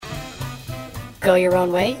Go Your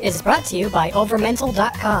Own Way is brought to you by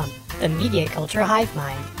Overmental.com, the media culture hive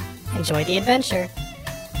mind. Enjoy the adventure.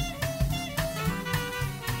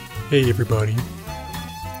 Hey everybody,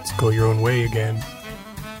 it's Go Your Own Way again.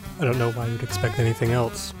 I don't know why you'd expect anything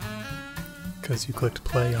else, because you clicked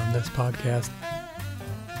play on this podcast.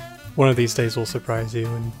 One of these days will surprise you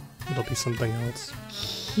and it'll be something else.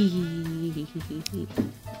 I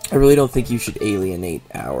really don't think you should alienate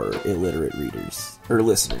our illiterate readers, or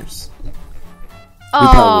listeners. We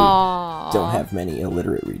probably don't have many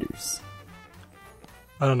illiterate readers.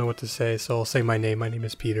 I don't know what to say, so I'll say my name. My name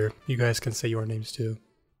is Peter. You guys can say your names too.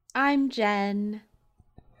 I'm Jen.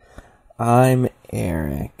 I'm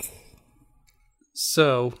Eric.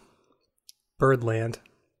 So, Birdland.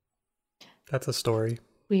 That's a story.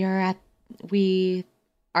 We are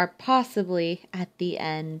possibly at the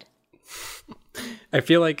end. I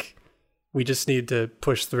feel like we just need to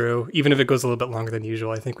push through, even if it goes a little bit longer than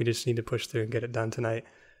usual. I think we just need to push through and get it done tonight.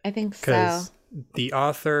 I think so. Because the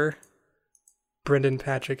author, Brendan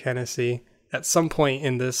Patrick Hennessy, at some point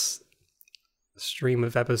in this stream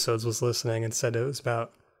of episodes was listening and said it was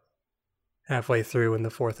about halfway through in the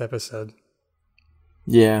 4th episode.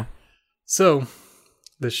 Yeah. So,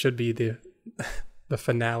 this should be the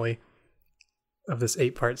finale of this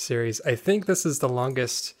 8-part series. I think this is the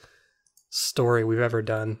longest story we've ever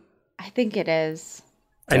done. I think it is.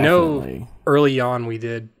 Definitely. I know early on we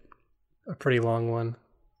did a pretty long one.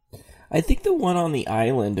 I think the one on the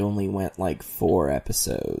island only went like 4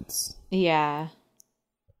 episodes. Yeah.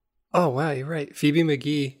 Oh, wow, you're right. Phoebe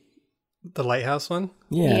McGee, the lighthouse one?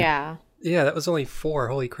 Yeah. Yeah, that was only 4.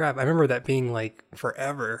 Holy crap. I remember that being like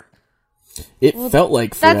forever. It felt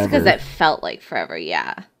like forever. That's because it felt like forever,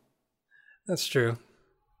 yeah. That's true.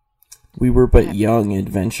 We were but young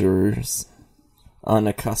adventurers,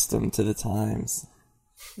 unaccustomed to the times.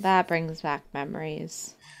 That brings back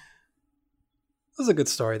memories. It was a good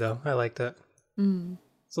story, though. I liked it.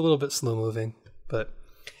 It's a little bit slow-moving, but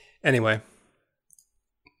anyway,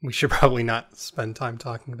 we should probably not spend time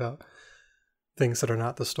talking about things that are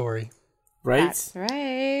not the story. Right? That's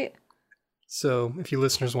right. So, if you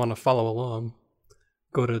listeners want to follow along,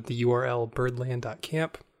 go to the URL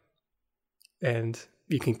birdland.camp, and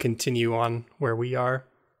you can continue on where we are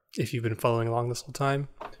if you've been following along this whole time.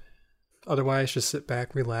 Otherwise, just sit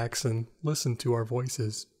back, relax, and listen to our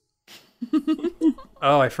voices.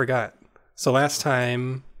 Oh, I forgot. So last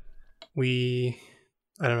time I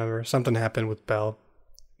don't remember, something happened with Belle.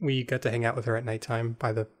 We got to hang out with her at nighttime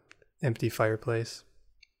by the empty fireplace,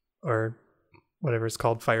 or whatever it's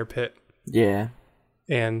called, fire pit. Yeah.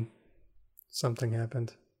 And something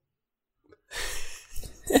happened.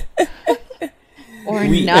 Or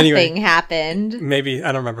nothing happened. Maybe,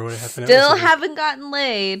 I don't remember what happened. Still haven't gotten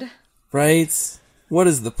laid. Right? What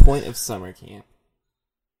is the point of summer camp?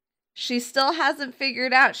 She still hasn't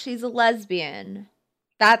figured out she's a lesbian.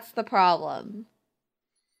 That's the problem.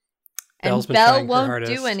 Belle's and been Belle trying her won't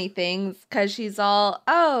hardest. do anything because she's all,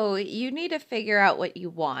 oh, you need to figure out what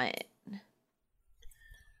you want.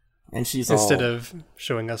 And she's Instead of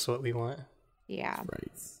showing us what we want. Yeah.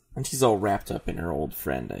 Right. And she's all wrapped up in her old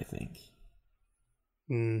friend, I think.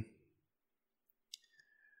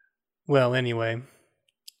 Well, anyway,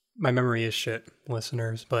 my memory is shit,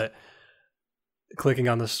 listeners, but clicking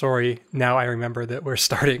on the story, now I remember that we're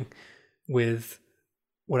starting with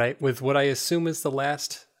what I assume is the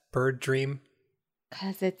last bird dream.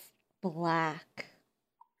 Because it's black.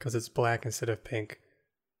 Because it's black instead of pink.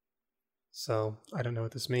 So, I don't know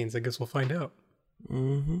what this means. I guess we'll find out.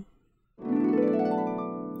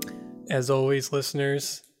 As always,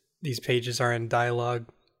 listeners, these pages are in dialogue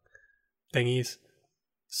thingies.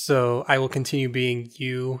 So, I will continue being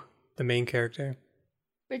you, the main character.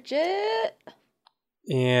 Bridget!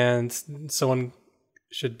 And someone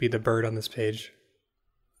should be the bird on this page.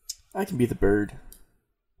 I can be the bird.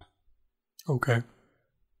 Okay.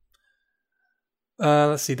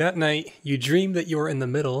 Let's see. That night, you dream that you are in the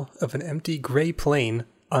middle of an empty gray plain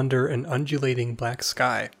under an undulating black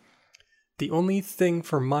sky. The only thing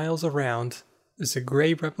for miles around is a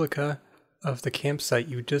gray replica of the campsite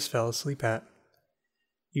you just fell asleep at.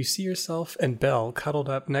 You see yourself and Belle cuddled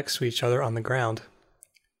up next to each other on the ground.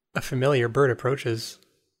 A familiar bird approaches.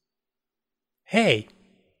 Hey!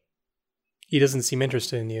 He doesn't seem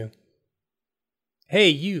interested in you. Hey,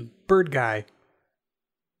 you, bird guy.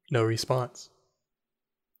 No response.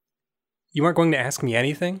 You aren't going to ask me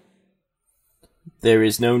anything? There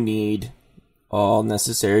is no need. All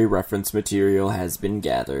necessary reference material has been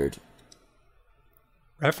gathered.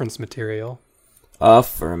 Reference material?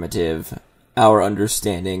 Affirmative. Our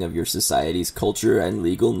understanding of your society's culture and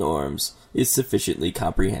legal norms is sufficiently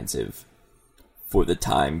comprehensive. For the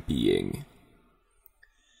time being.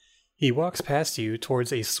 He walks past you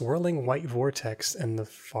towards a swirling white vortex in the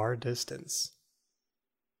far distance.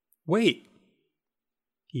 Wait!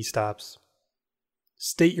 He stops.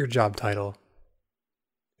 State your job title.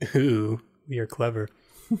 Ooh, we are clever.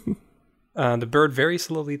 The bird very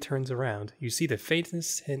slowly turns around. You see the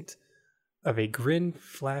faintest hint of a grin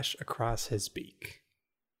flash across his beak.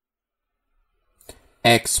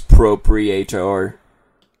 Expropriator.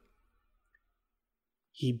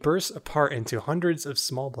 He bursts apart into hundreds of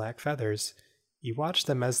small black feathers. You watch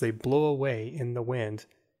them as they blow away in the wind,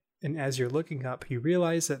 and as you're looking up, you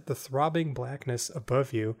realize that the throbbing blackness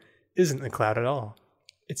above you isn't a cloud at all.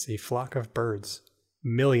 It's a flock of birds.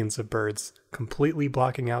 Millions of birds, completely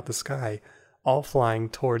blocking out the sky, all flying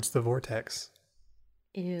towards the vortex.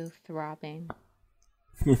 Ew, throbbing.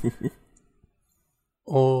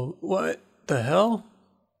 Oh, what the hell?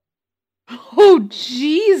 Oh,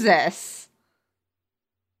 Jesus!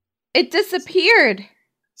 It disappeared!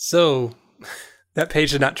 So, that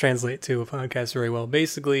page did not translate to a podcast very well.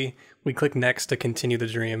 Basically, we click next to continue the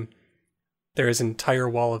dream. There is an entire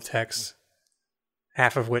wall of text,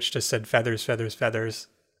 half of which just said feathers, feathers, feathers.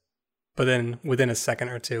 But then, within a second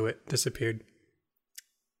or two, it disappeared.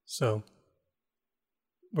 So,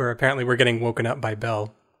 we're getting woken up by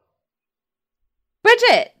Belle.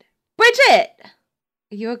 Bridget! Bridget!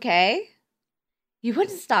 Are you okay? You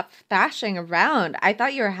wouldn't stop thrashing around. I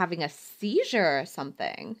thought you were having a seizure or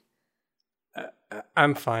something.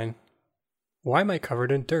 I'm fine. Why am I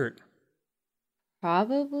covered in dirt?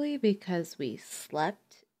 Probably because we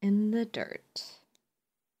slept in the dirt.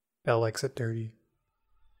 Belle likes it dirty.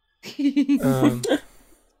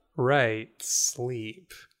 Right,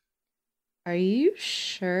 sleep. Are you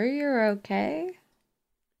sure you're okay?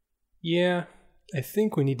 Yeah, I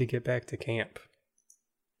think we need to get back to camp.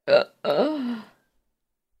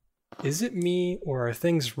 Is it me, or are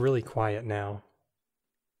things really quiet now?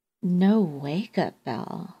 No wake-up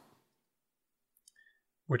bell.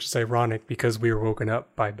 Which is ironic because we were woken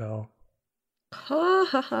up by Belle. Ha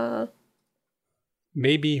ha ha.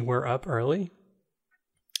 Maybe we're up early?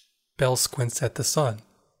 Belle squints at the sun.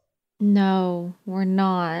 No, we're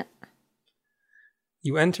not.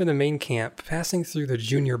 You enter the main camp, passing through the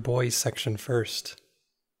junior boys section first.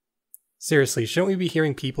 Seriously, shouldn't we be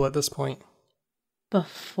hearing people at this point?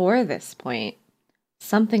 Before this point,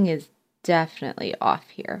 something is definitely off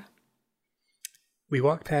here. We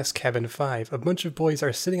walk past cabin 5. A bunch of boys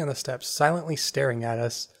are sitting on the steps, silently staring at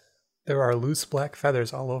us. There are loose black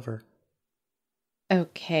feathers all over.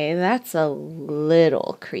 Okay, that's a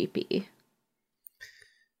little creepy.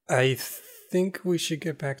 I think we should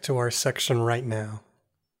get back to our section right now.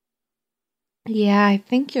 Yeah, I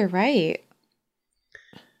think you're right.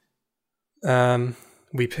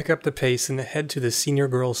 We pick up the pace and head to the senior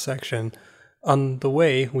girls section. On the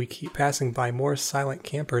way, we keep passing by more silent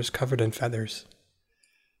campers covered in feathers.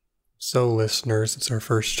 So, listeners, it's our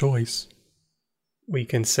first choice. We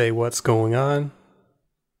can say what's going on,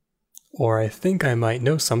 or I think I might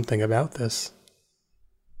know something about this.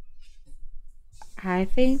 I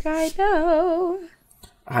think I know.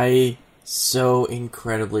 I so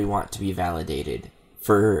incredibly want to be validated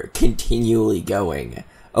for continually going,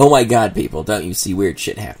 oh my god, people, don't you see weird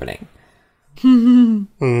shit happening? I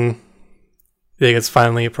think it's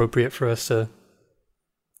finally appropriate for us to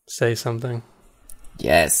say something.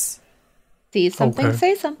 Yes. See something, Okay.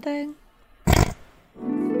 say something.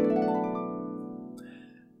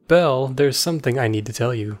 Belle, there's something I need to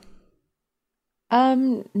tell you.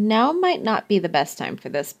 Now might not be the best time for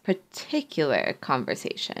this particular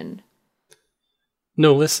conversation.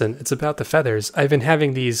 No, listen, it's about the feathers. I've been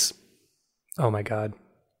having these... Oh my god.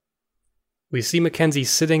 We see Mackenzie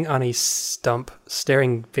sitting on a stump,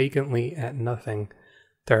 staring vacantly at nothing.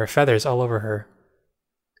 There are feathers all over her.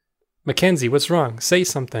 Mackenzie, what's wrong? Say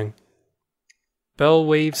something. Belle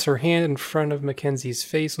waves her hand in front of Mackenzie's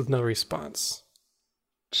face with no response.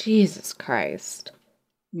 Jesus Christ.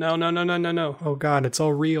 No. Oh god, it's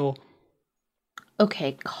all real.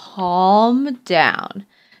 Okay, calm down.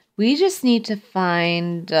 We just need to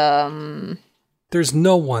find, There's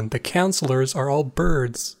no one. The counselors are all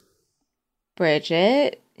birds.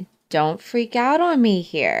 Bridget, don't freak out on me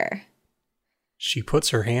here. She puts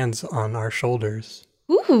her hands on our shoulders.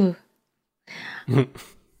 Ooh.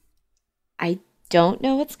 I don't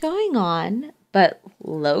know what's going on, but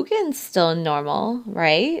Logan's still normal,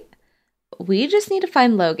 right? We just need to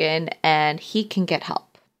find Logan and he can get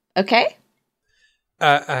help. Okay?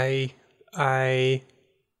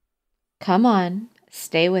 Come on,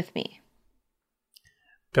 stay with me.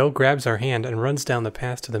 Belle grabs our hand and runs down the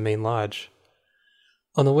path to the main lodge.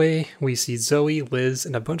 On the way, we see Zoe, Liz,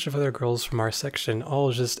 and a bunch of other girls from our section,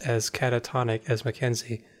 all just as catatonic as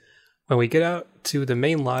Mackenzie. When we get out to the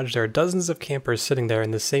main lodge, there are dozens of campers sitting there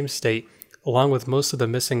in the same state, along with most of the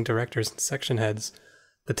missing directors and section heads.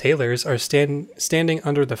 The tailors are standing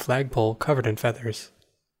under the flagpole covered in feathers.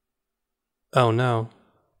 Oh no.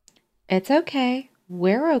 It's okay.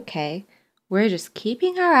 We're okay. We're just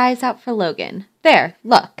keeping our eyes out for Logan. There,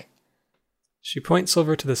 look. She points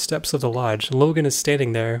over to the steps of the lodge. Logan is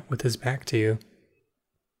standing there with his back to you.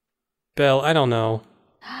 Belle, I don't know.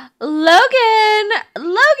 Logan!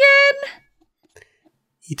 Logan!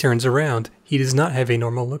 He turns around. He does not have a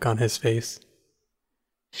normal look on his face.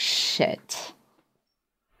 Shit.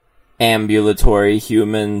 Ambulatory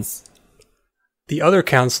humans. The other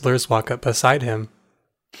counselors walk up beside him.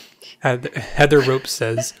 Heather Rope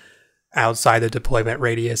says, outside the deployment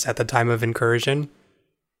radius at the time of incursion.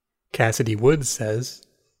 Cassidy Woods says,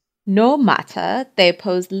 No matter, they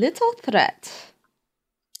pose little threat.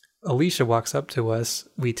 Alicia walks up to us.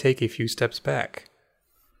 We take a few steps back.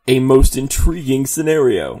 A most intriguing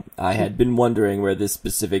scenario. I had been wondering where this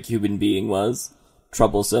specific human being was.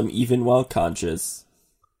 Troublesome even while conscious.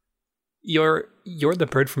 You're the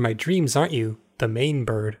bird from my dreams, aren't you? The main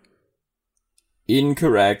bird.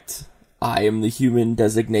 Incorrect. I am the human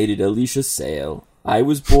designated Alicia Sale. I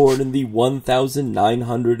was born in the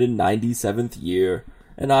 1997th year,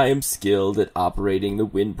 and I am skilled at operating the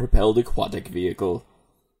wind-propelled aquatic vehicle.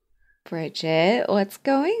 Bridget, what's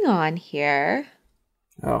going on here?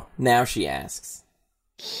 Oh, now she asks.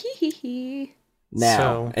 Hee.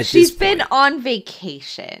 Now, at She's this been point, on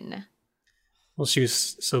vacation. Well, she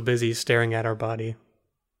was so busy staring at our body,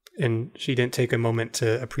 and she didn't take a moment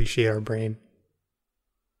to appreciate our brain.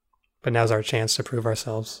 But now's our chance to prove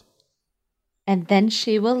ourselves. And then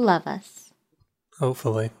she will love us.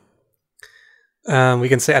 Hopefully. We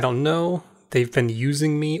can say, I don't know, they've been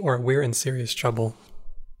using me, or we're in serious trouble.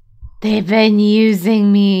 They've been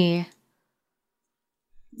using me.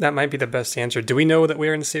 That might be the best answer. Do we know that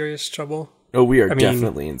we're in serious trouble? oh, we are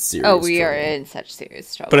definitely in serious trouble. Oh, we are in such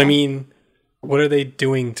serious trouble. But I mean, what are they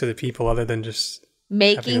doing to the people other than just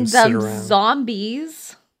making having them sit around?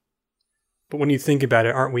 zombies. But when you think about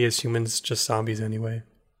it, aren't we as humans just zombies anyway?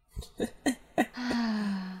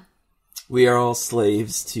 We are all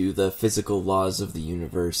slaves to the physical laws of the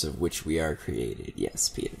universe of which we are created. Yes,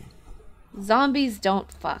 Peter. Zombies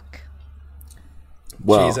don't fuck.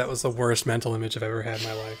 Well, Jeez, that was the worst mental image I've ever had in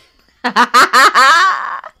my life.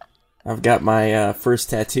 I've got my first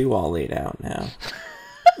tattoo all laid out now.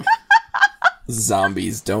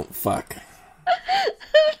 Zombies don't fuck.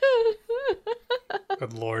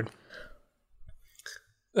 Good lord.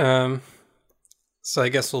 So I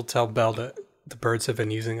guess we'll tell Belle that the birds have been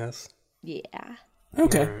using us. Yeah.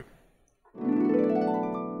 Okay.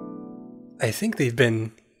 I think they've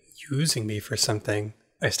been using me for something.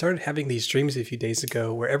 I started having these dreams a few days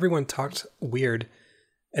ago where everyone talked weird,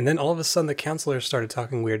 and then all of a sudden the counselors started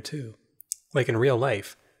talking weird too. Like in real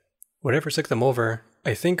life. Whatever took them over,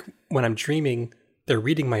 I think when I'm dreaming, they're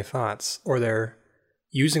reading my thoughts, or they're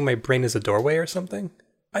using my brain as a doorway or something.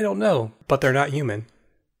 I don't know, but they're not human.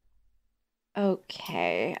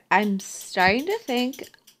 Okay. I'm starting to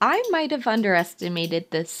think I might have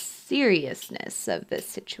underestimated the seriousness of this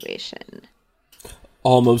situation.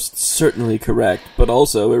 Almost certainly correct, but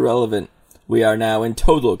also irrelevant. We are now in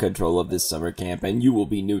total control of this summer camp, and you will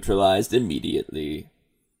be neutralized immediately.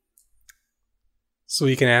 So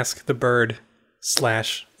we can ask the bird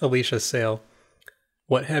 / Alicia Sale,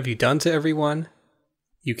 what have you done to everyone?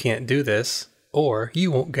 You can't do this, or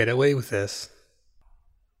you won't get away with this.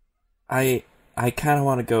 I kind of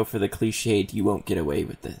want to go for the cliched, you won't get away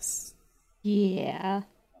with this. Yeah.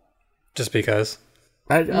 Just because.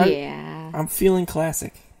 Yeah. I'm feeling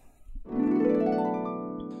classic.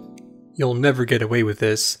 You'll never get away with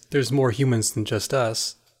this. There's more humans than just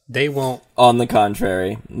us. They won't. On the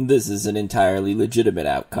contrary, this is an entirely legitimate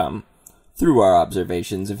outcome. Through our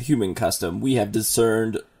observations of human custom, we have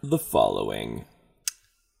discerned the following.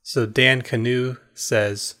 So Dan Canoe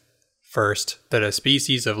says, first, that a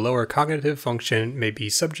species of lower cognitive function may be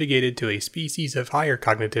subjugated to a species of higher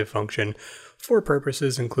cognitive function for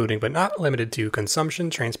purposes including but not limited to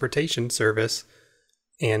consumption, transportation, service,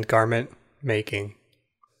 and garment making.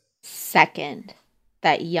 Second,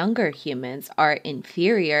 that younger humans are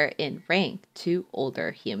inferior in rank to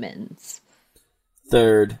older humans.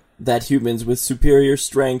 Third, that humans with superior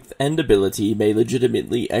strength and ability may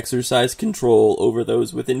legitimately exercise control over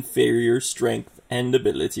those with inferior strength and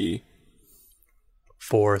ability.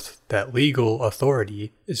 Fourth, that legal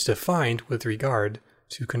authority is defined with regard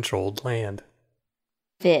to controlled land.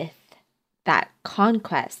 Fifth, that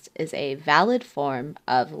conquest is a valid form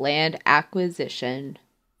of land acquisition.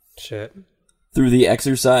 Shit. Through the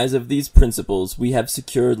exercise of these principles, we have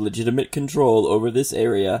secured legitimate control over this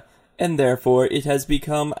area, and therefore it has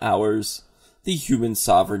become ours. The human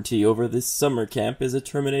sovereignty over this summer camp is a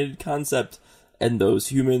terminated concept, and those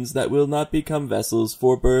humans that will not become vessels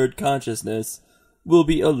for bird consciousness will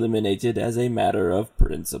be eliminated as a matter of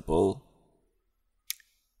principle.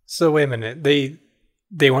 So wait a minute.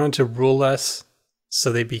 They wanted to rule us,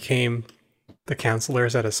 so they became the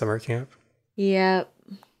counselors at a summer camp? Yep.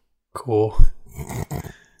 Cool.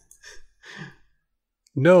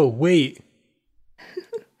 No, wait.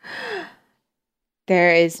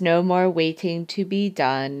 There is no more waiting to be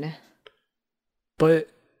done. But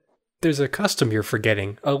there's a custom you're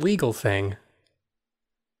forgetting, a legal thing.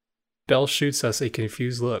 Belle shoots us a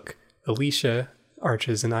confused look. Alicia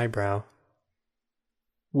arches an eyebrow.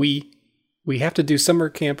 We have to do summer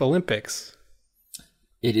camp Olympics.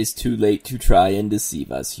 It is too late to try and deceive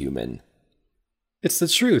us, human. It's the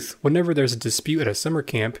truth. Whenever there's a dispute at a summer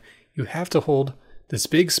camp, you have to hold this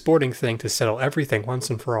big sporting thing to settle everything once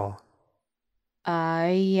and for all.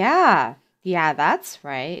 Yeah. Yeah, that's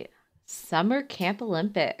right. Summer Camp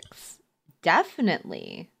Olympics.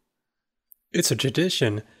 Definitely. It's a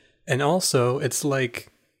tradition. And also, it's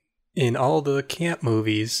like in all the camp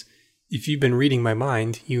movies, if you've been reading my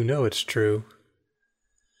mind, you know it's true.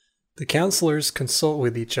 The counselors consult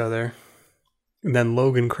with each other. And then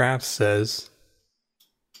Logan Crafts says,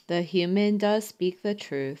 The human does speak the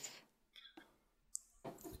truth.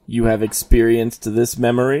 You have experienced this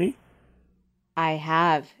memory? I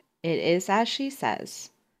have. It is as she says.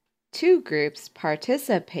 2 groups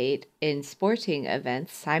participate in sporting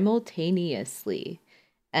events simultaneously,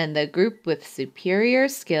 and the group with superior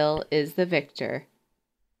skill is the victor.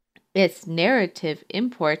 Its narrative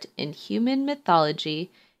import in human mythology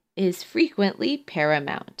is frequently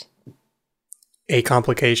paramount. a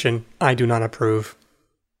complication I do not approve.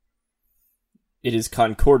 It is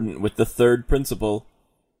concordant with the third principle.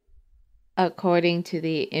 According to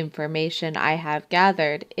the information I have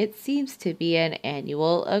gathered, it seems to be an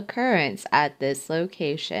annual occurrence at this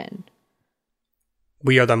location.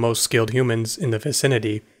 We are the most skilled humans in the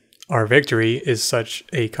vicinity. Our victory is such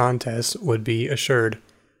a contest would be assured.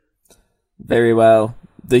 Very well.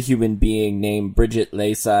 The human being named Bridget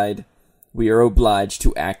Layside. We are obliged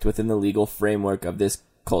to act within the legal framework of this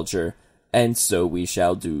culture, and so we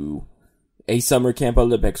shall do. A summer camp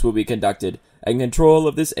Olympics will be conducted, and control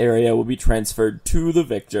of this area will be transferred to the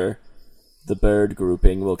victor. The bird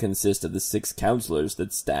grouping will consist of the 6 counselors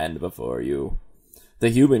that stand before you. The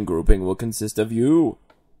human grouping will consist of you.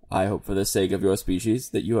 I hope for the sake of your species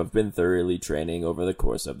that you have been thoroughly training over the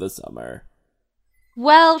course of the summer.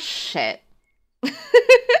 Well, shit.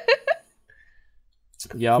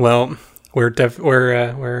 Yup. Well,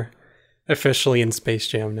 we're officially in Space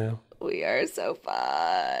Jam now. We are so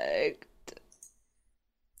fucked.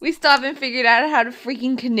 We still haven't figured out how to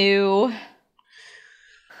freaking canoe.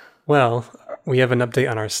 Well, we have an update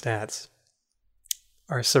on our stats.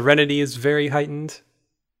 Our serenity is very heightened.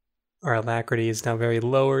 Our alacrity is now very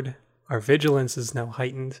lowered. Our vigilance is now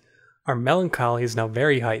heightened. Our melancholy is now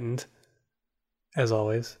very heightened. As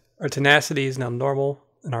always. Our tenacity is now normal,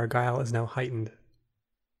 and our guile is now heightened.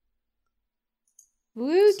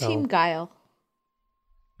 Woo, Team Guile.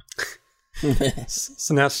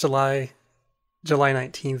 So now it's July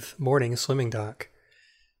 19th morning swimming dock.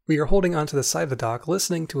 We are holding onto the side of the dock,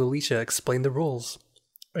 listening to Alicia explain the rules.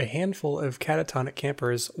 A handful of catatonic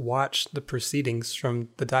campers watch the proceedings from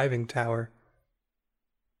the diving tower.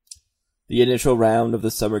 The initial round of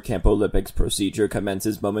the Summer Camp Olympics procedure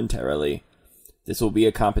commences momentarily. This will be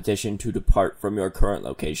a competition to depart from your current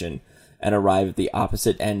location and arrive at the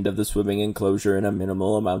opposite end of the swimming enclosure in a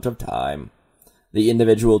minimal amount of time. The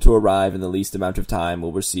individual to arrive in the least amount of time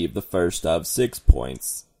will receive the first of 6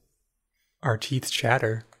 points. Our teeth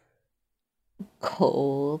chatter.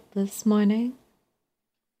 Cold this morning?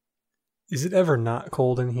 Is it ever not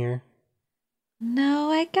cold in here? No,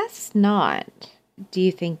 I guess not. Do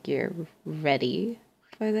you think you're ready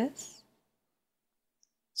for this?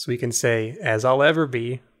 So we can say, as I'll ever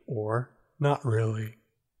be, or not really.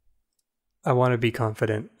 I want to be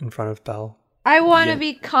confident in front of Belle. I want to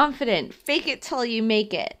be confident. Fake it till you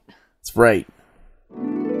make it. That's right.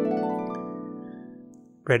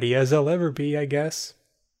 Ready as I'll ever be, I guess.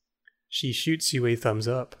 She shoots you a thumbs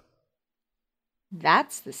up.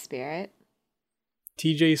 That's the spirit.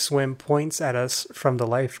 TJ Swim points at us from the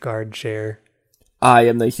lifeguard chair. I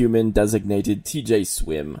am the human designated TJ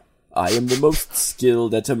Swim. I am the most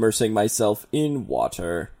skilled at immersing myself in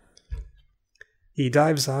water. He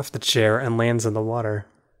dives off the chair and lands in the water.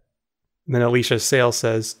 Then Alicia Sale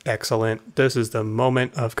says, "Excellent. This is the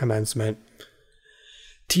moment of commencement."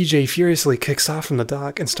 TJ furiously kicks off from the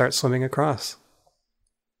dock and starts swimming across.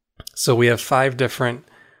 So we have 5 different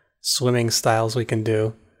swimming styles we can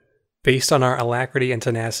do. Based on our alacrity and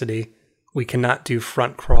tenacity, we cannot do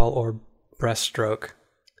front crawl or breaststroke.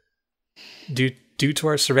 Due to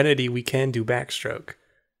our serenity, we can do backstroke.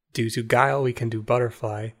 Due to guile, we can do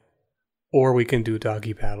butterfly. Or we can do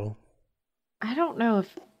doggy paddle. I don't know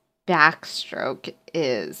if backstroke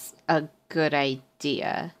is a good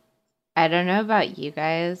idea. I don't know about you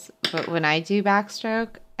guys, but when I do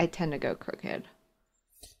backstroke, I tend to go crooked.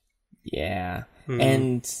 Yeah.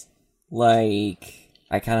 And, like,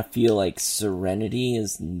 I kind of feel like serenity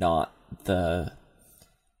is not the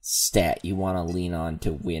stat you want to lean on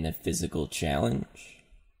to win a physical challenge.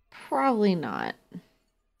 Probably not.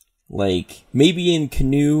 Like, maybe in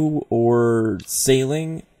canoe or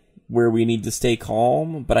sailing, where we need to stay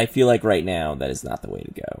calm, but I feel like right now that is not the way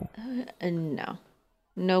to go. No.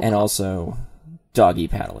 No. And also, doggy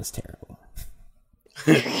paddle is terrible.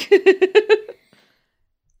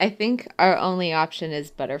 I think our only option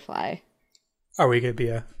is butterfly. Are we going to be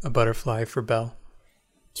a butterfly for Belle?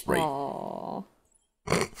 That's right. Aww.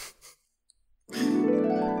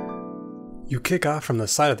 You kick off from the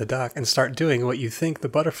side of the dock and start doing what you think the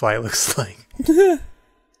butterfly looks like.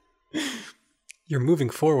 You're moving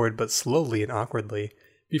forward, but slowly and awkwardly.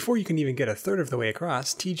 Before you can even get a third of the way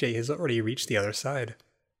across, TJ has already reached the other side.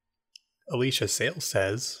 Alicia Sales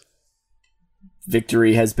says,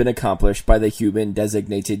 Victory has been accomplished by the human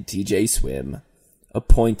designated TJ Swim. A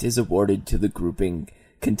point is awarded to the grouping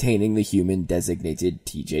containing the human designated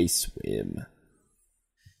TJ Swim.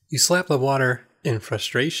 You slap the water in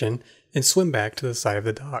frustration and swim back to the side of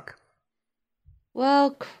the dock.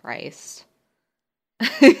 Well, Christ.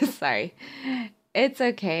 Sorry. It's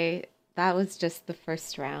okay. That was just the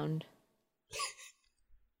first round.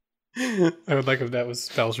 I would like if that was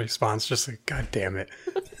Belle's response, just like, God damn it.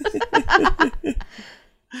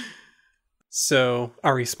 So,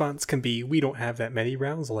 our response can be, we don't have that many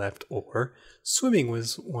rounds left, or swimming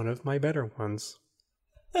was one of my better ones.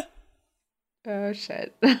 Oh,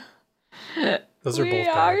 shit. Those are both We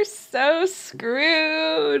bad. are so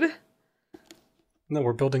screwed. No,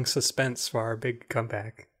 we're building suspense for our big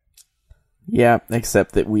comeback. Yeah,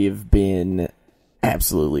 except that we've been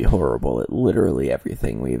absolutely horrible at literally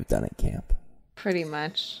everything we've done at camp. Pretty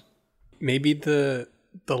much. Maybe the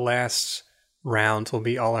last round will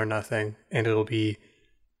be all or nothing, and it'll be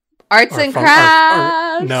Arts and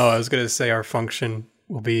crafts! no, I was going to say our function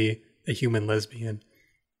will be a human lesbian.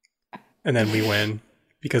 And then we win,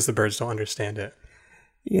 because the birds don't understand it.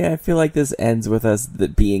 Yeah, I feel like this ends with us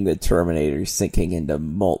being the Terminator sinking into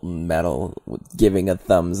molten metal, giving a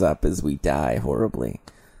thumbs up as we die horribly.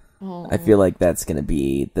 Oh. I feel like that's going to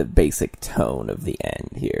be the basic tone of the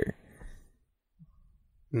end here.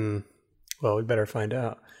 Well, we better find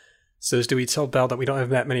out. So do we tell Belle that we don't have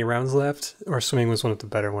that many rounds left, or swimming was one of the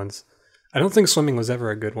better ones? I don't think swimming was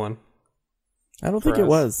ever a good one. I don't think it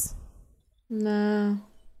was. No.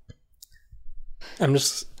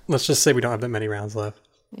 Let's just say we don't have that many rounds left.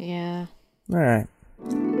 Yeah. All right.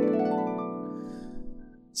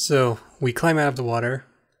 So we climb out of the water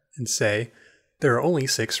and say, there are only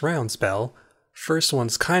 6 rounds, Belle. First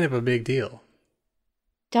one's kind of a big deal.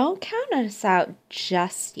 Don't count us out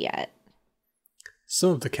just yet.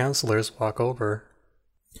 Some of the counselors walk over.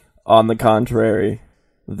 On the contrary,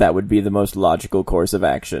 that would be the most logical course of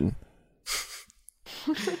action.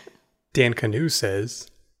 Dan Canoe says,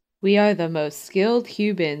 We are the most skilled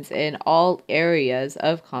humans in all areas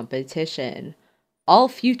of competition. All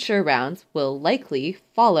future rounds will likely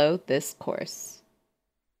follow this course.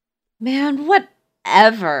 Man,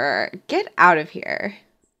 whatever. Get out of here.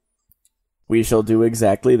 We shall do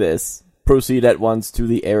exactly this. Proceed at once to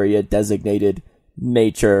the area designated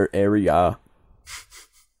Nature Area.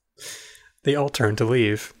 They all turn to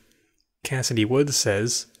leave. Cassidy Woods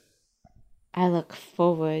says, I look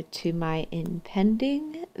forward to my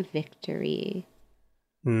impending victory.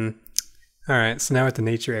 Alright, so now at the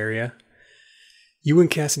nature area. You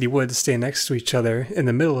and Cassidy Woods stand next to each other in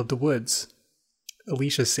the middle of the woods.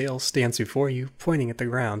 Alicia Sales stands before you, pointing at the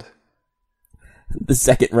ground. The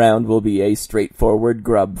second round will be a straightforward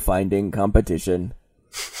grub finding competition.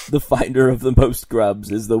 The finder of the most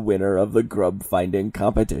grubs is the winner of the grub finding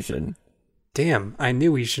competition. Damn, I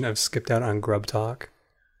knew we shouldn't have skipped out on grub talk.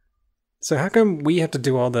 So how come we have to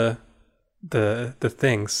do all the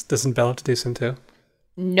things? Doesn't Belle have to do some too?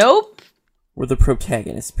 Nope. We're the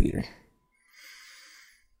protagonists, Peter.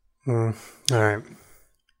 Alright.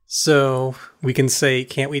 So we can say,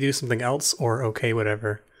 can't we do something else? Or okay,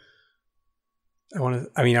 whatever. I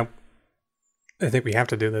think we have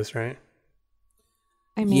to do this, right?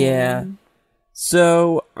 I mean, Yeah.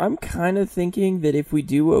 So, I'm kind of thinking that if we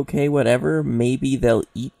do okay whatever, maybe they'll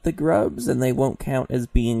eat the grubs and they won't count as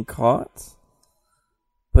being caught.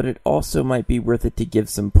 But it also might be worth it to give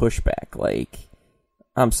some pushback, like,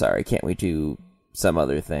 I'm sorry, can't we do some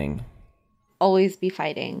other thing? Always be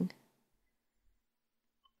fighting.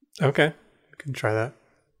 Okay, we can try that.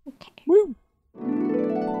 Okay. Woo!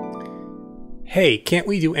 Hey, can't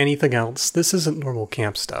we do anything else? This isn't normal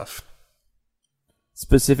camp stuff.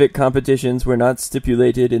 Specific competitions were not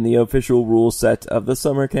stipulated in the official rule set of the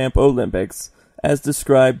Summer Camp Olympics, as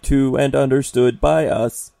described to and understood by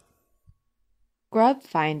us. Grub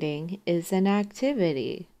finding is an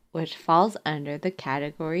activity which falls under the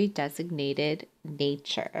category designated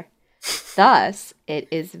nature. Thus, it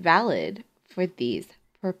is valid for these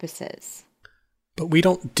purposes. But we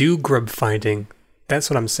don't do grub finding. That's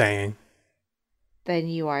what I'm saying. Then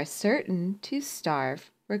you are certain to starve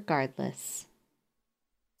regardless.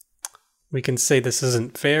 We can say this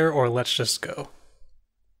isn't fair, or let's just go.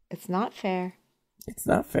 It's not fair. It's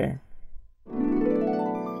not fair.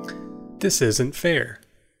 This isn't fair.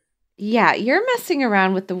 Yeah, you're messing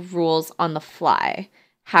around with the rules on the fly.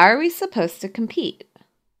 How are we supposed to compete?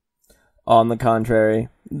 On the contrary,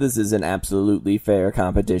 this is an absolutely fair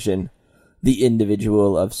competition. The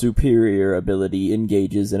individual of superior ability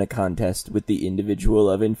engages in a contest with the individual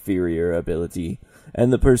of inferior ability,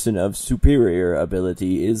 and the person of superior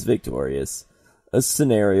ability is victorious. A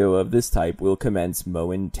scenario of this type will commence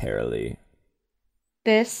momentarily.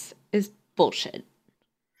 This is bullshit.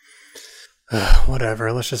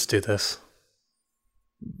 Whatever, let's just do this.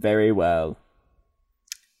 Very well.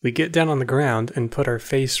 We get down on the ground and put our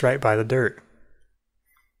face right by the dirt.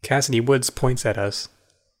 Cassidy Woods points at us.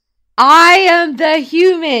 I am the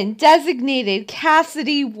human designated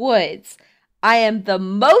Cassidy Woods. I am the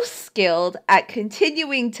most skilled at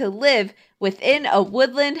continuing to live within a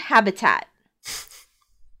woodland habitat.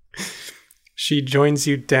 She joins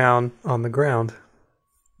you down on the ground.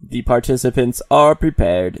 The participants are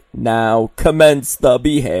prepared. Now commence the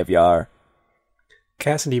behavior.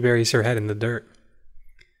 Cassidy buries her head in the dirt.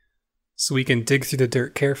 So we can dig through the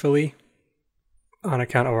dirt carefully on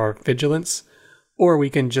account of our vigilance, or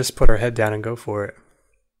we can just put our head down and go for it.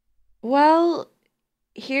 Well,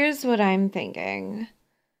 here's what I'm thinking.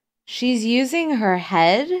 She's using her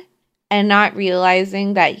head and not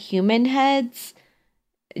realizing that human heads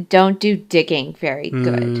don't do digging very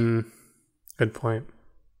good. Good point.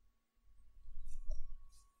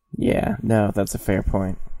 Yeah, no, that's a fair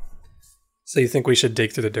point. So you think we should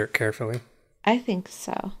dig through the dirt carefully? I think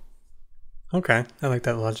so. Okay, I like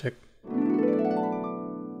that logic.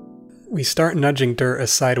 We start nudging dirt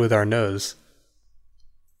aside with our nose.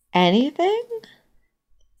 Anything?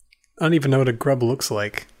 I don't even know what a grub looks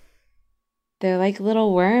like. They're like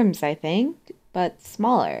little worms, I think, but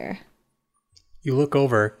smaller. You look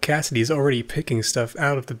over, Cassidy's already picking stuff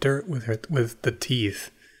out of the dirt with the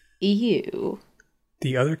teeth. Ew.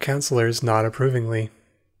 The other counselors nod approvingly.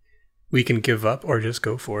 We can give up or just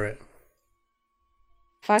go for it.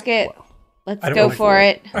 Fuck it. Let's I don't go wanna- for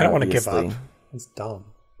it. I don't want to give up. Obviously. It's dumb.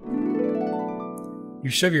 You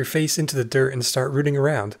shove your face into the dirt and start rooting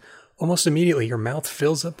around. Almost immediately, your mouth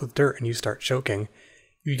fills up with dirt and you start choking.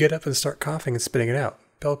 You get up and start coughing and spitting it out.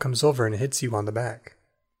 Belle comes over and hits you on the back.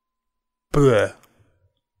 Bleh.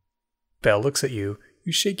 Belle looks at you.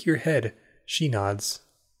 You shake your head. She nods.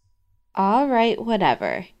 All right,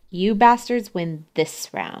 whatever. You bastards win this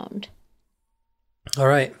round. All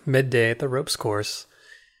right, midday at the ropes course.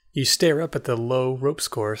 You stare up at the low ropes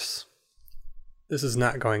course. This is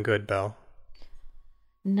not going good, Belle.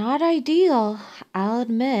 Not ideal, I'll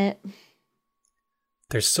admit.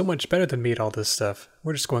 They're so much better than me at all this stuff.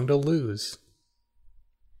 We're just going to lose.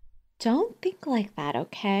 Don't think like that,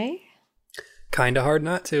 okay? Kinda hard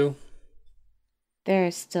not to. There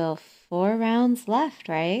are still 4 rounds left,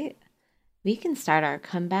 right? We can start our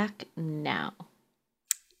comeback now.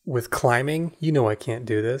 With climbing, you know I can't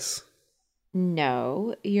do this.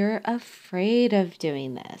 No, you're afraid of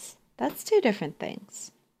doing this. That's 2 different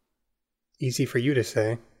things. Easy for you to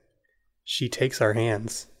say. She takes our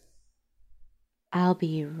hands. I'll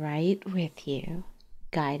be right with you,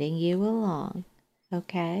 guiding you along,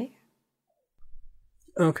 okay?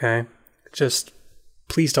 Okay. Just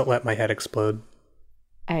please don't let my head explode.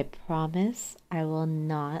 I promise I will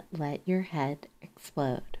not let your head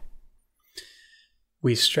explode.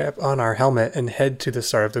 We strap on our helmet and head to the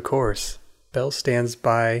start of the course. Belle stands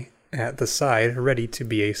by at the side, ready to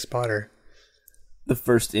be a spotter. The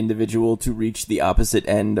first individual to reach the opposite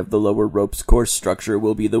end of the lower ropes course structure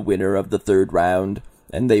will be the winner of the 3rd round,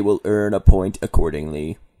 and they will earn a point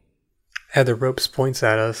accordingly. Heather Ropes points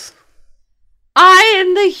at us. I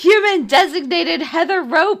am the human designated Heather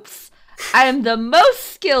Ropes. I am the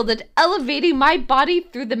most skilled at elevating my body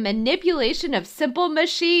through the manipulation of simple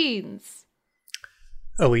machines.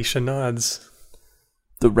 Alicia nods.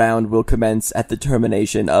 The round will commence at the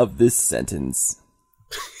termination of this sentence.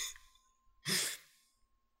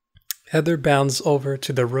 Heather bounds over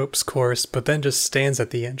to the ropes course, but then just stands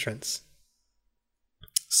at the entrance.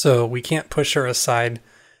 So we can't push her aside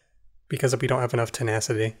because we don't have enough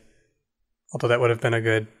tenacity. Although that would have been a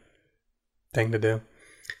good thing to do.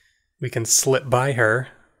 We can slip by her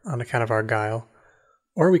on account of our guile,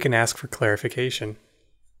 or we can ask for clarification.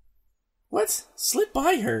 What? Slip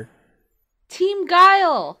by her? Team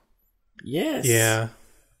Guile. Yes. Yeah.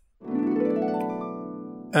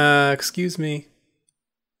 Excuse me.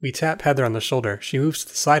 We tap Heather on the shoulder. She moves to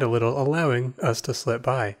the side a little, allowing us to slip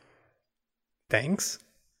by. Thanks.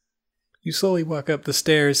 You slowly walk up the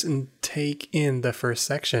stairs and take in the first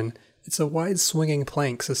section. It's a wide swinging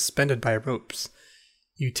plank suspended by ropes.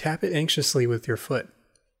 You tap it anxiously with your foot.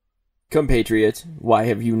 Compatriot, why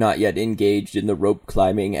have you not yet engaged in the rope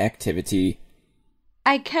climbing activity?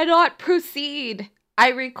 I cannot proceed. I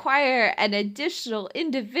require an additional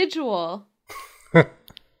individual.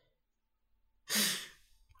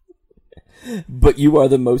 But you are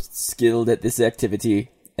the most skilled at this activity.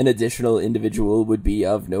 An additional individual would be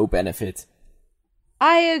of no benefit.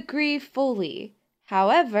 I agree fully.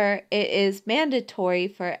 However, it is mandatory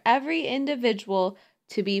for every individual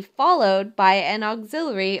to be followed by an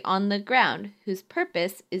auxiliary on the ground whose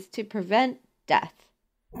purpose is to prevent death.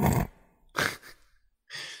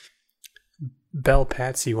 Belle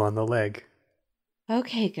pats you on the leg.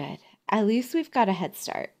 Okay, good. At least we've got a head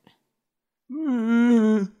start.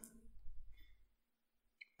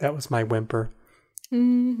 That was my whimper.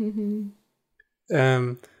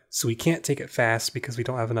 So we can't take it fast because we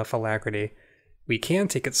don't have enough alacrity. We can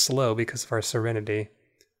take it slow because of our serenity.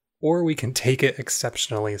 Or we can take it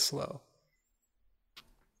exceptionally slow.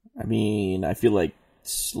 I mean, I feel like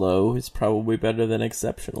slow is probably better than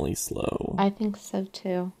exceptionally slow. I think so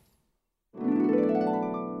too.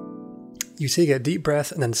 You take a deep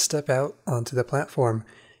breath and then step out onto the platform.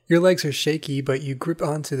 Your legs are shaky, but you grip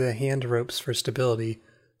onto the hand ropes for stability.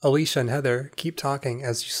 Alicia and Heather keep talking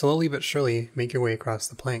as you slowly but surely make your way across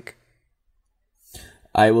the plank.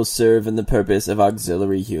 I will serve in the purpose of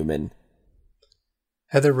auxiliary human.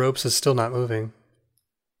 Heather Ropes is still not moving.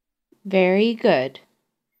 Very good.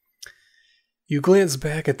 You glance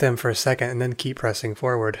back at them for a second and then keep pressing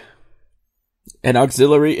forward. An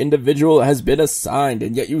auxiliary individual has been assigned,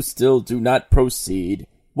 and yet you still do not proceed.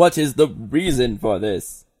 What is the reason for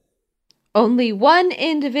this? Only one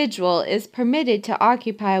individual is permitted to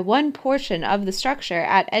occupy one portion of the structure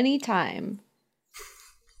at any time.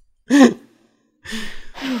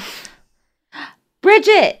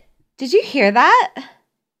 Bridget, did you hear that?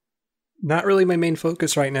 Not really my main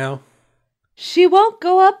focus right now. She won't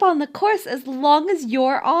go up on the course as long as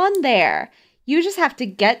you're on there. You just have to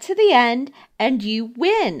get to the end and you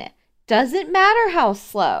win. Doesn't matter how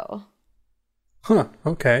slow. Huh,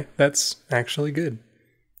 okay. That's actually good.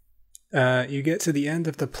 You get to the end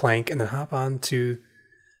of the plank and then hop on to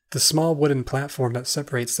the small wooden platform that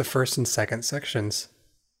separates the first and second sections.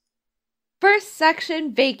 First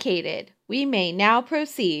section vacated. We may now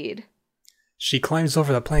proceed. She climbs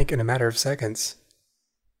over the plank in a matter of seconds.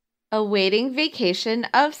 Awaiting vacation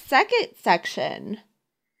of second section.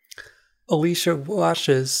 Alicia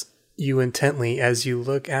watches you intently as you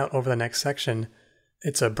look out over the next section.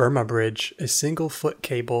 It's a Burma bridge, a single foot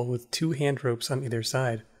cable with 2 hand ropes on either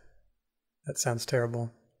side. That sounds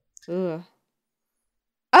terrible. Ugh.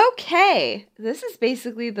 Okay, this is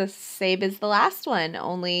basically the same as the last one,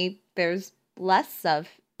 only there's less of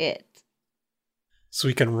it. So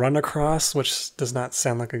we can run across, which does not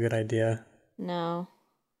sound like a good idea. No.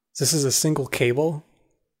 This is a single cable.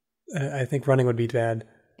 I think running would be bad.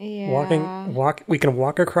 Yeah. We can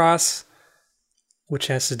walk across, which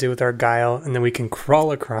has to do with our guile, and then we can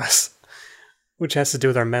crawl across, which has to do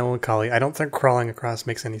with our melancholy. I don't think crawling across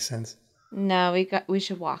makes any sense. No, we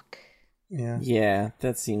should walk. Yeah. Yeah,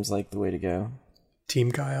 that seems like the way to go. Team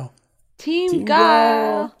guile. Team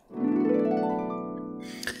Guile.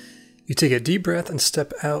 You take a deep breath and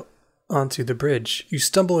step out onto the bridge. You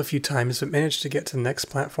stumble a few times, but manage to get to the next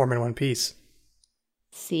platform in one piece.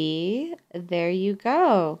 See? There you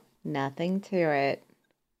go. Nothing to it.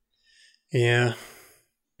 Yeah.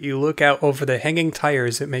 You look out over the hanging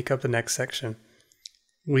tires that make up the next section.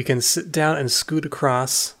 We can sit down and scoot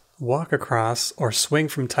across, walk across, or swing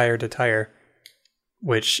from tire to tire,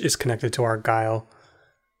 which is connected to our guile.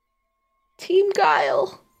 Team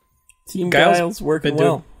Guile. Team Guile's Guile's working been doing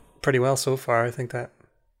well. pretty well so far. I think that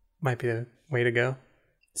might be a Way to go.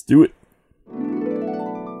 Let's do it.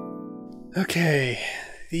 Okay,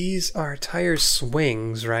 these are tire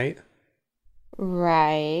swings, right?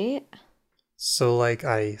 Right. So, like,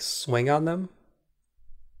 I swing on them?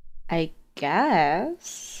 I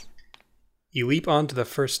guess. You leap onto the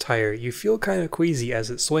first tire. You feel kind of queasy as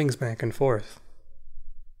it swings back and forth.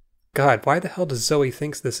 God, why the hell does Zoe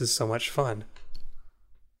think this is so much fun?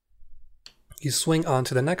 You swing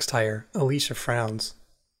onto the next tire. Alicia frowns.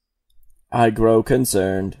 I grow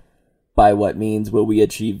concerned. By what means will we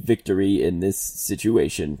achieve victory in this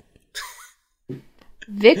situation?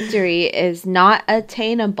 Victory is not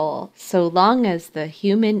attainable so long as the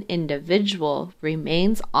human individual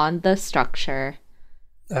remains on the structure.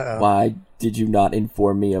 Uh-oh. Why did you not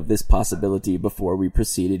inform me of this possibility before we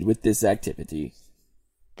proceeded with this activity?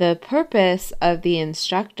 The purpose of the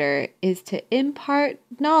instructor is to impart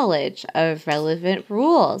knowledge of relevant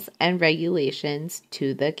rules and regulations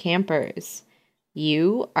to the campers.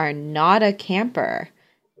 You are not a camper.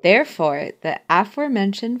 Therefore, the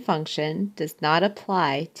aforementioned function does not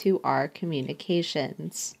apply to our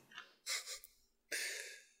communications.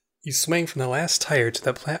 You swing from the last tire to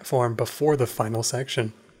the platform before the final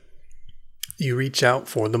section. You reach out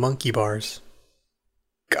for the monkey bars.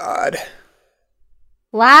 God.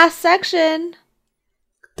 Last section!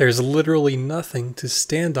 There's literally nothing to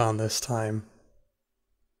stand on this time.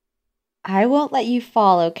 I won't let you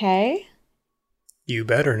fall, okay? You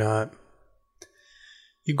better not.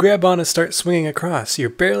 You grab on and start swinging across. You're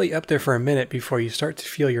barely up there for a minute before you start to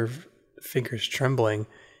feel your fingers trembling.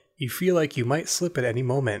 You feel like you might slip at any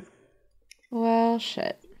moment. Well,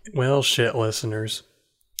 shit. Well, shit, listeners.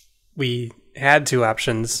 We had two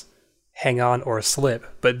options, hang on or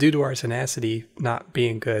slip, but due to our tenacity not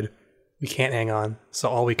being good, we can't hang on, so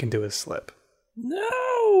all we can do is slip.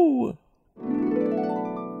 No!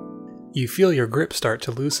 You feel your grip start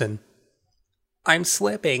to loosen. I'm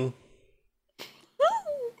slipping.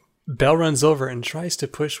 Belle runs over and tries to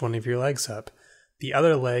push one of your legs up. The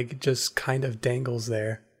other leg just kind of dangles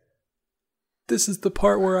there. This is the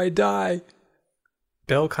part where I die.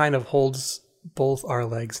 Belle kind of holds both our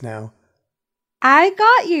legs now. I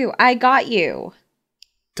got you.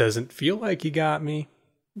 Doesn't feel like you got me.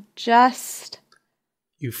 Just...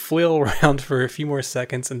 You flail around for a few more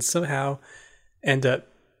seconds and somehow end up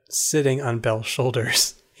sitting on Belle's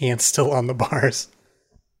shoulders, hands still on the bars.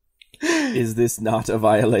 Is this not a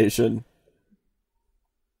violation?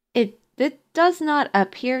 It does not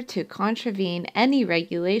appear to contravene any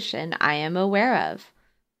regulation I am aware of.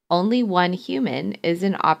 Only one human is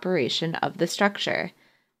in operation of the structure.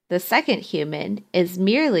 The second human is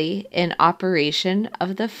merely in operation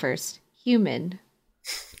of the first human.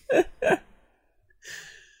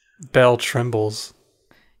 Belle trembles.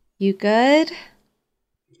 You good?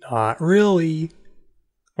 Not really.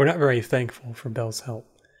 We're not very thankful for Belle's help.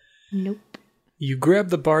 Nope. You grab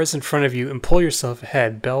the bars in front of you and pull yourself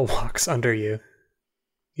ahead. Belle walks under you.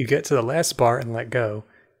 You get to the last bar and let go.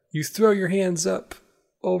 You throw your hands up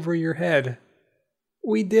over your head.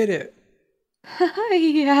 We did it.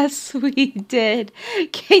 Yes, we did.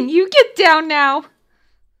 Can you get down now?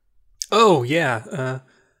 Oh, yeah.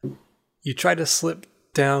 You try to slip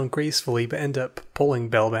down gracefully but end up pulling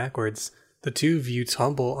Belle backwards. The two of you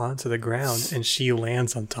tumble onto the ground and she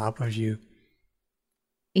lands on top of you.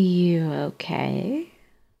 You okay?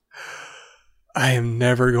 I am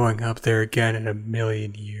never going up there again in a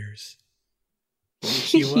million years.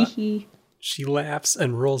 She laughs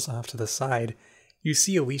and rolls off to the side. You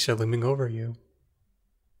see Alicia looming over you.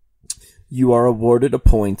 You are awarded a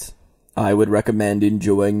point. I would recommend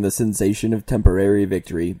enjoying the sensation of temporary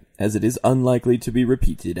victory, as it is unlikely to be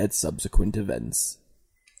repeated at subsequent events.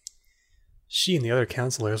 She and the other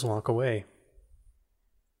counselors walk away.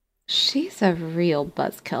 She's a real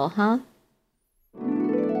buzzkill, huh?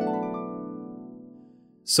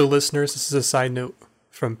 So listeners, this is a side note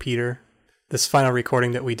from Peter. This final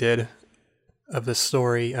recording that we did of this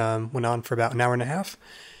story went on for about an hour and a half.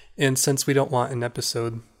 And since we don't want an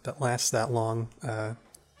episode that lasts that long,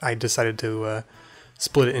 I decided to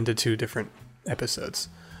split it into 2 different episodes.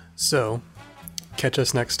 So, catch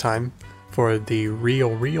us next time for the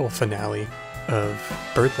real finale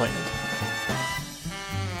of Birdland.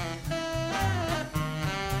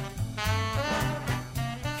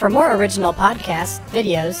 For more original podcasts,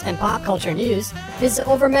 videos, and pop culture news, visit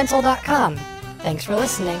overmental.com. Thanks for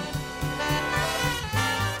listening.